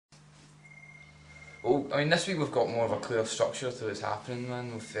Well, I mean, this week we've got more of a clear structure to what's happening,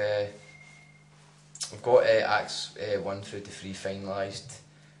 man. We've got Acts 1 through to 3 finalised.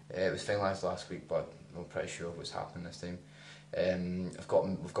 It was finalised last week, but I'm pretty sure what's happening this time.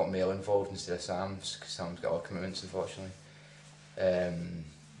 We've got Mel involved instead of Sam's, because Sam's got other commitments, unfortunately.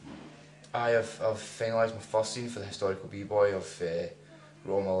 I've finalised my first scene for the historical b-boy. I've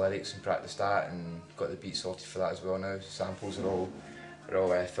wrote all my lyrics and practiced that, and got the beat sorted for that as well now. The samples are all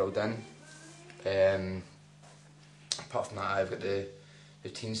filled in. Apart from that, I've got the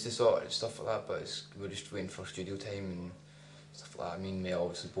routines to sort and stuff like that, but we're just waiting for studio time and stuff like that. Me and Mel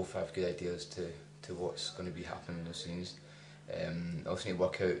obviously both have good ideas to what's going to be happening in those scenes. I also need to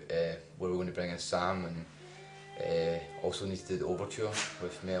work out where we're going to bring in Sam, and also need to do the overture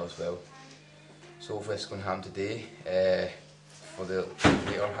with Mel as well. So hopefully it's going to happen today for the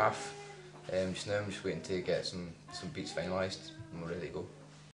later half. Just now I'm just waiting to get some beats finalised and we're ready to go.